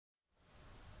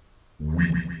We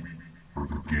are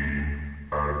the game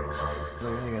addicts.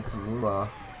 They're gonna get some moolah.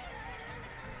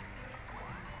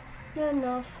 Not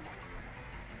enough.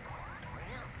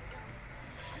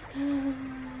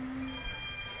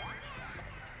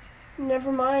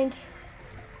 Never mind.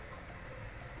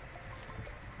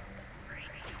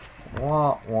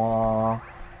 Wah wah.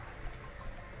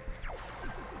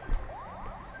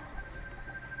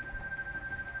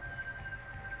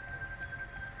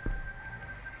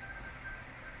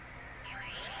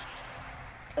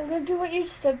 I'm gonna do what your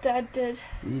stepdad did.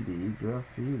 Graffiti,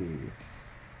 graffiti.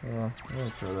 Yeah, I'm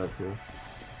gonna try that too.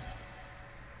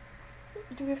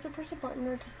 Do we have to press a button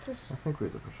or just... I think we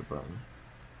have to push a button.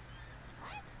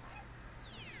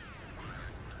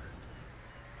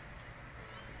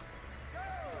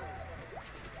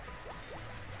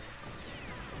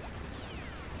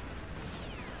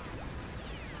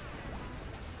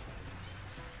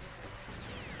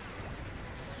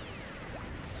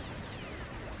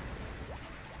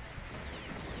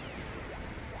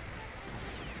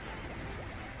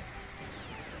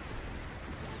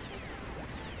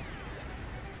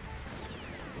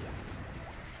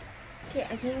 Okay,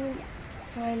 I didn't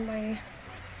find my...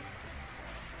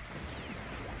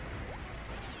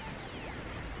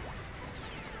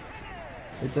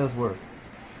 It does work.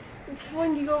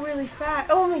 When you go really fast.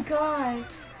 Oh my god.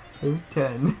 Who's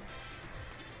 10?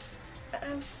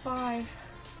 I'm 5.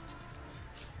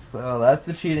 So that's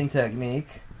the cheating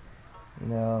technique. You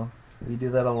know, we do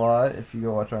that a lot if you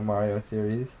go watch our Mario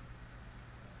series.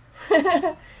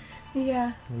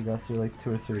 Yeah. We got through like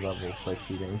 2 or 3 levels by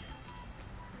cheating.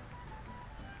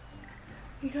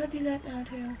 You gotta do that now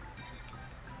too.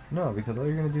 No, because all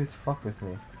you're gonna do is fuck with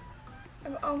me.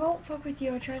 I won't fuck with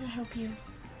you, I'll try to help you.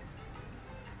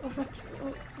 I'll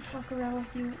fuck around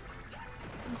with you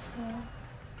as well.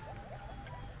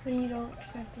 When you don't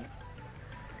expect it.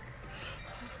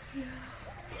 Yeah.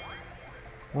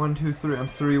 1, 2, 3. I'm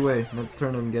 3 away. Next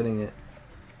turn I'm getting it.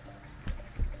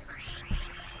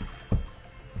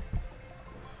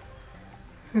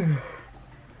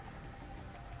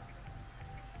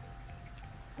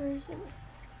 Where is it?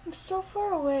 I'm so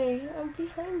far away. I'm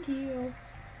behind you.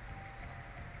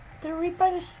 They're right by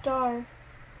the star.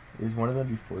 Is one of them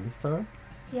before the star?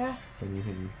 Yeah. Then you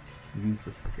can use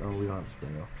this. Oh, we don't have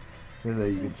spring though.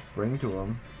 Because you can spring to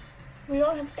them. We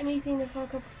don't have anything to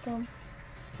fuck up with them.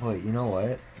 Wait, you know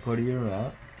what? Go to your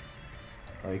map.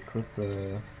 Alright, click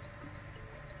the...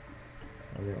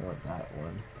 I didn't want that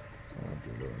one. I want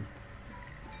the other one.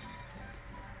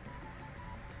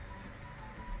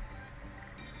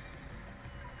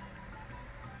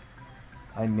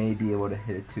 I may be able to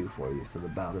hit it too for you, so the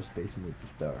Bowser space moves the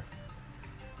star.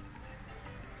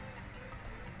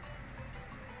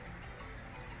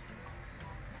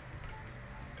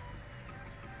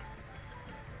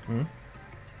 Hmm?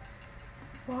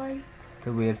 Why?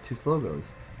 Because we have 2 slogos.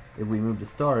 If we move the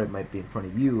star, it might be in front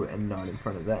of you and not in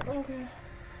front of them. Okay.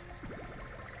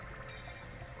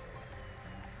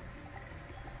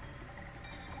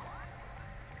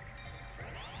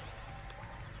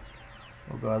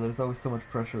 Oh god, there's always so much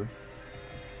pressure.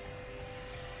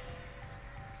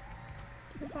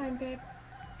 You're fine, babe.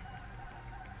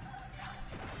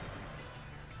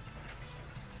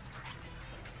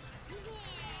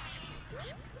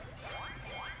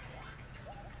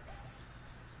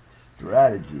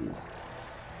 Strategy.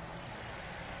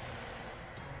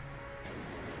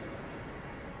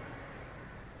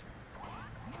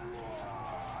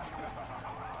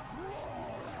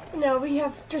 No, we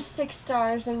have just 6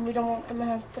 stars and we don't want them to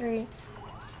have 3.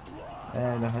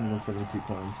 And 172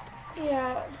 coins.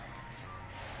 Yeah.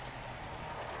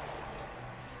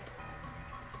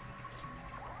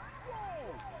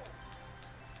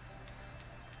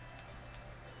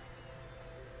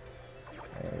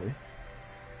 Hey.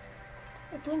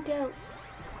 I blinked out.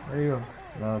 There you go.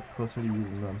 Now it's closer to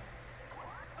using them.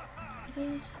 It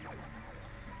is.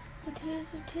 It is,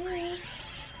 it is.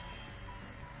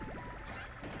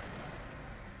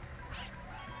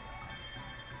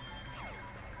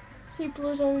 See,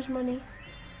 blows all his money.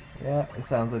 Yeah, it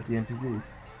sounds like the NPCs.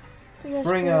 Yes,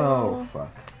 Springo!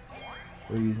 Fuck.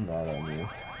 We're using that on you.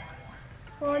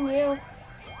 On you.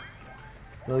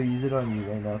 They'll use it on you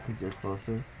right now because you're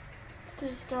closer. To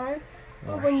the star?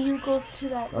 Yeah. Or when you go to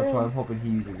that That's why I'm room. hoping he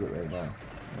uses it right now.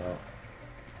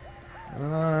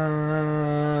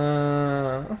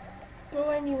 No. Go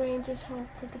anyway and just hope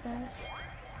for the best.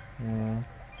 Yeah.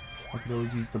 I could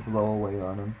always use the blow away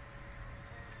on him.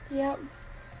 Yep.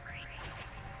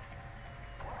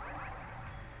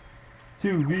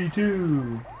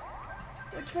 2v2!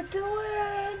 Which we're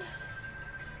doing.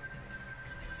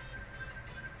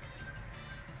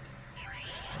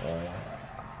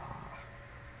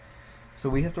 So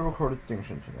we have to record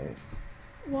Extinction tonight.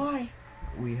 Why?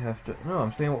 We have to. No,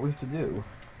 I'm saying what we have to do.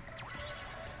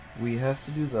 We have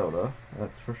to do Zelda.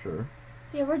 That's for sure.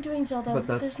 Yeah, we're doing Zelda.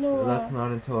 But There's no. that's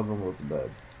not until everyone goes to bed.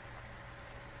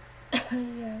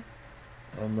 Yeah.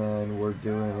 And then we're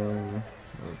doing.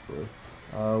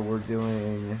 We're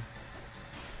doing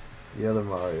the other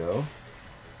Mario.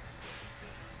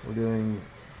 We're doing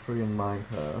friggin'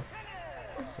 Minecraft.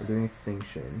 We're doing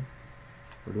Extinction.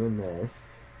 We're doing this.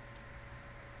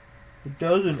 It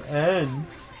doesn't end.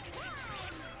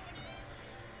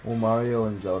 Well, Mario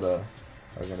and Zelda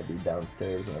are gonna be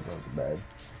downstairs when everyone's in bed.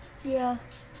 Yeah.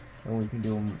 And we can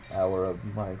do an hour of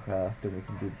Minecraft, and we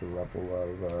can do the level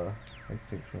of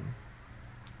Extinction.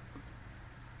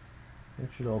 It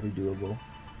should all be doable.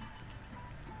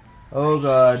 Oh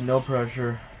god, no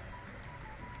pressure.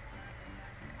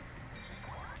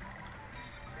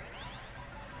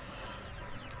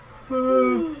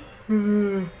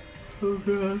 Oh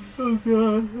god, oh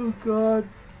god, oh god.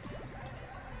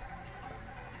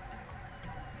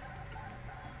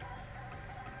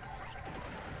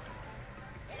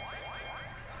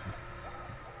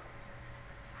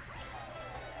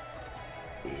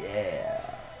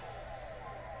 Yeah.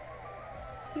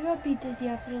 You got beat dizzy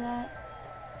after that.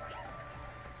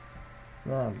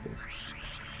 Nah, I'm good.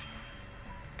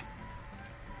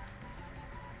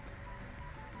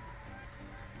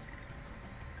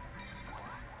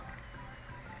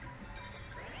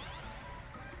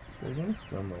 They're gonna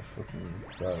steal my fucking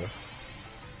stuff.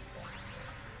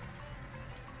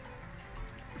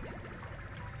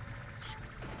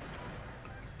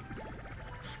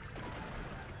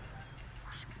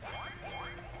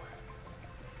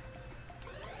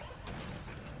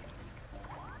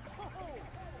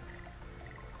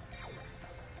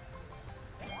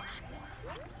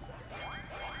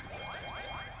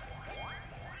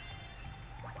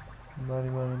 Money,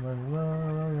 money, money,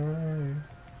 money.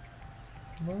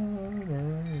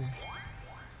 Money.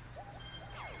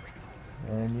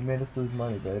 And you made us lose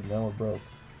money, babe. Now we're broke.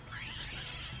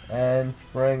 And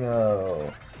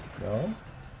Springo. No?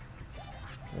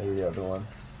 Maybe the other one.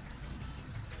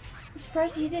 I'm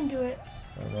surprised he didn't do it.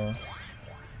 I don't know.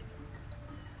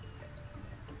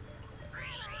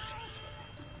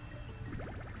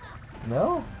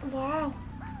 No? Wow.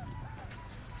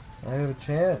 I have a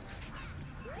chance.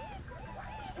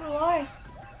 So why?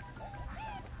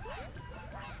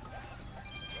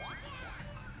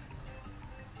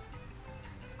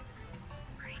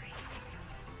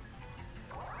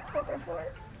 Go for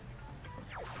it.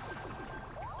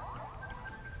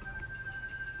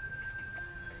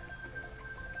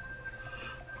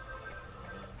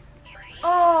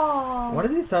 Oh. One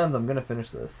of these times I'm gonna finish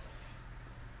this.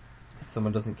 If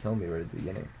someone doesn't kill me right at the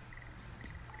beginning.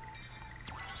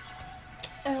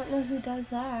 I don't know who does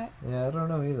that. Yeah, I don't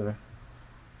know either.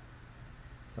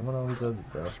 Someone always does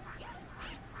it though.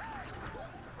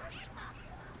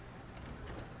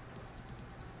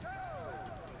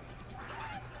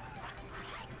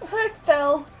 I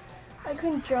fell. I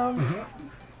couldn't jump.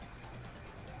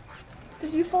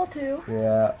 Did you fall too?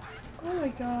 Yeah. Oh my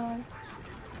god.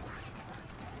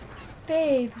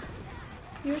 Babe,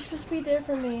 you were supposed to be there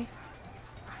for me.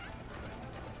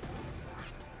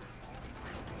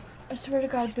 I swear to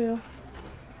God, Boo.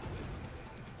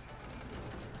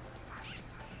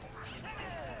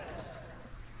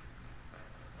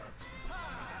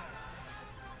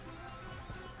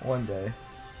 One day.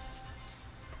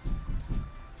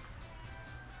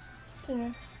 It's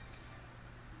dinner.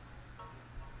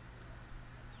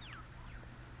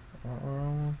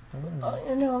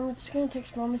 Oh, no, I'm just gonna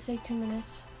text Mom and say 2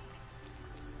 minutes.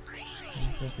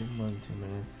 It's gonna take more than 2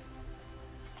 minutes.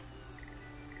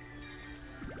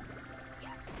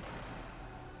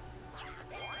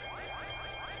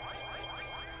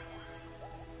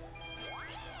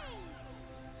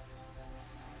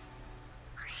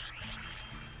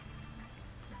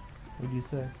 What'd you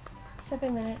say?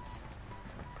 7 minutes.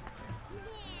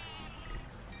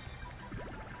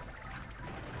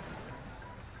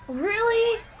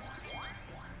 Really?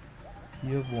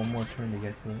 You have one more turn to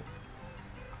get to it.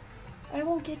 I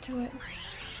won't get to it.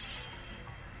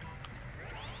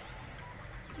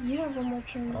 You have one more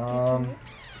turn to get to it.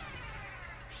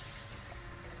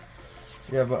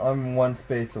 Yeah, but I'm one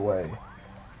space away.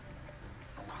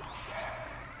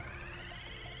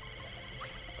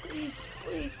 Please,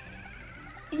 please.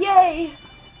 Yay!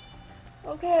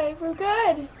 Okay, we're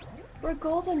good. We're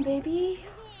golden, baby.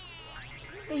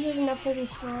 But here's enough for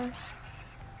this star.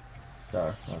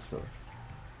 Star, not star.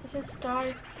 It said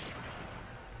star.